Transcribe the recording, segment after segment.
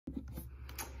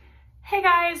Hey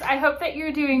guys, I hope that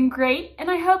you're doing great and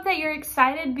I hope that you're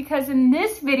excited because in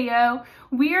this video,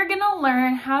 we are gonna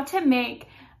learn how to make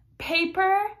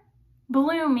paper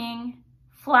blooming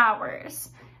flowers.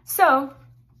 So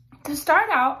to start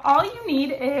out, all you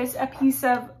need is a piece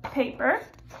of paper.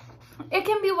 It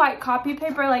can be white copy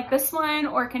paper like this one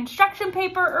or construction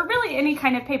paper or really any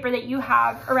kind of paper that you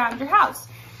have around your house.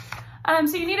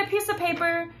 So you need a piece of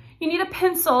paper, you need a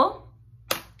pencil,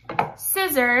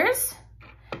 scissors,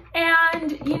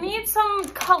 and you need some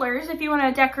colors if you want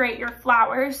to decorate your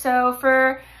flowers. So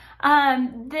for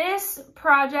this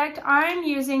project, I'm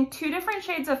using two different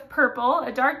shades of purple,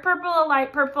 a dark purple, a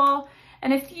light purple,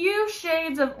 and a few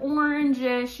shades of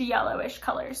orangish, yellowish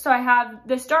colors. So I have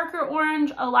this darker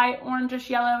orange, a light orangish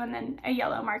yellow, and then a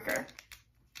yellow marker.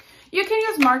 You can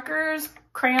use markers,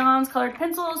 crayons, colored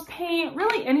pencils, paint,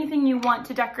 really anything you want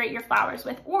to decorate your flowers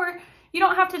with, or you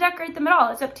don't have to decorate them at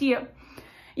all. It's up to you.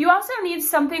 You also need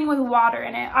something with water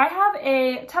in it. I have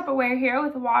a Tupperware here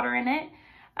with water in it,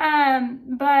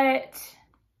 but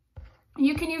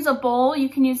you can use a bowl, you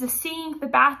can use the sink, the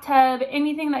bathtub,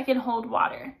 anything that can hold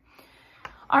water.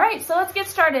 All right, so let's get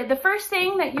started. The first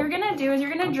thing that you're gonna do is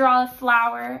you're gonna draw a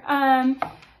flower.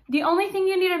 The only thing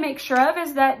you need to make sure of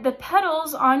is that the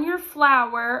petals on your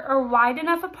flower are wide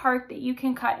enough apart that you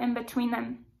can cut in between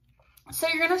them. So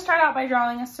you're gonna start out by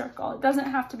drawing a circle. It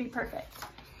doesn't have to be perfect.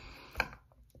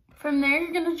 From there,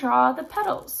 you're gonna draw the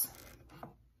petals.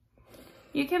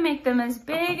 You can make them as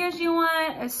big as you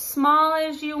want, as small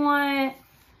as you want,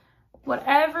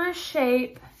 whatever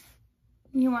shape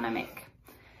you wanna make.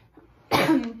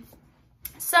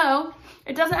 So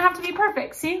it doesn't have to be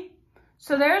perfect, see?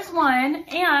 So there's one,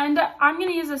 and I'm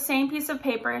gonna use the same piece of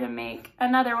paper to make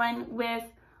another one with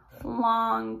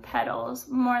long petals,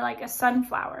 more like a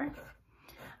sunflower.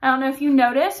 I don't know if you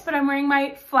noticed, but I'm wearing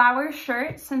my flower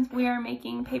shirt since we are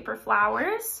making paper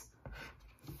flowers.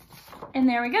 And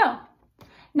there we go.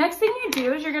 Next thing you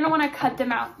do is you're gonna wanna cut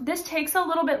them out. This takes a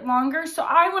little bit longer, so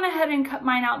I went ahead and cut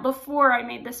mine out before I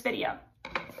made this video.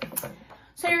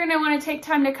 So you're gonna wanna take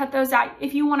time to cut those out.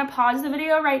 If you wanna pause the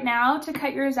video right now to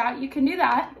cut yours out, you can do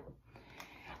that.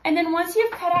 And then once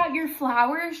you've cut out your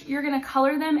flowers, you're gonna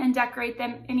color them and decorate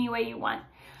them any way you want.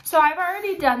 So I've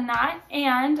already done that,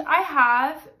 and I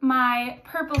have my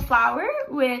purple flower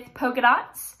with polka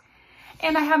dots,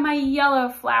 and I have my yellow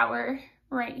flower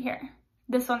right here.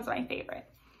 This one's my favorite.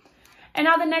 And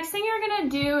now the next thing you're gonna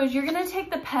do is you're gonna take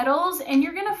the petals and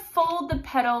you're gonna fold the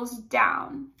petals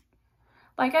down.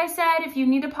 Like I said, if you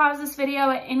need to pause this video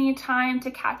at any time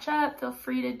to catch up, feel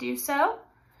free to do so.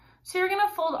 So you're gonna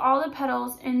fold all the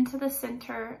petals into the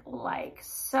center like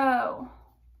so.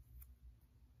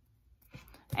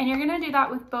 And you're gonna do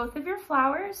that with both of your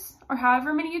flowers or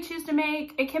however many you choose to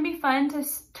make. It can be fun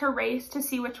to race to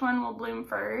see which one will bloom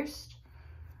first.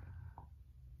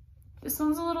 This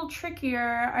one's a little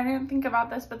trickier. I didn't think about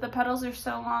this, but the petals are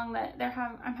so long that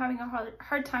I'm having a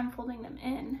hard time folding them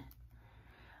in.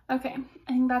 Okay,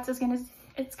 I think that's as good as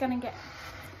it's gonna get.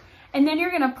 And then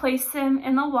you're gonna place them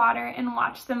in the water and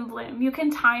watch them bloom. You can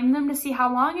time them to see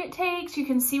how long it takes. You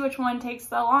can see which one takes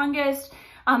the longest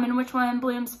and which one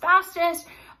blooms fastest.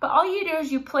 But all you do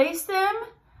is you place them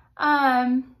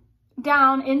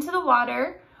down into the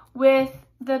water with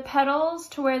the petals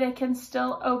to where they can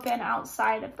still open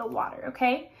outside of the water,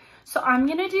 okay? So I'm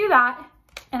gonna do that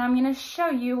and I'm gonna show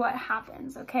you what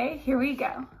happens, okay? Here we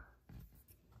go.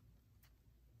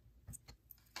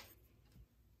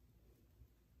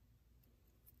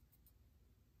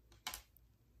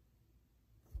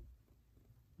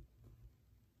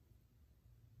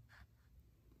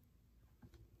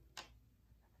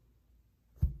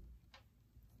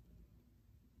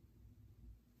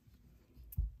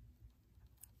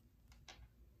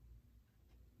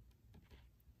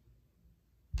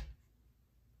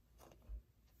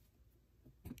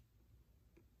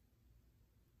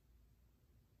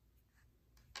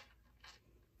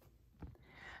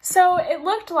 So it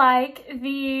looked like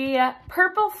the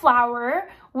purple flower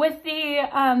with the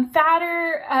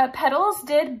fatter petals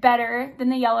did better than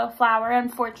the yellow flower,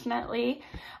 unfortunately.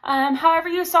 However,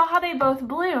 you saw how they both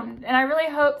bloomed, and I really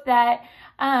hope that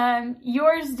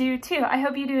yours do too. I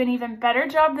hope you do an even better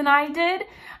job than I did.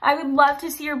 I would love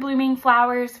to see your blooming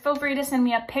flowers. Feel free to send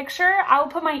me a picture. I will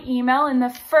put my email in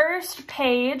the first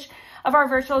page of our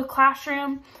virtual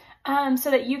classroom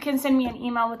so that you can send me an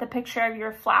email with a picture of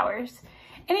your flowers.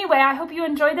 Anyway, I hope you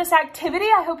enjoyed this activity.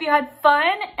 I hope you had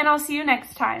fun, and I'll see you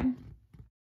next time.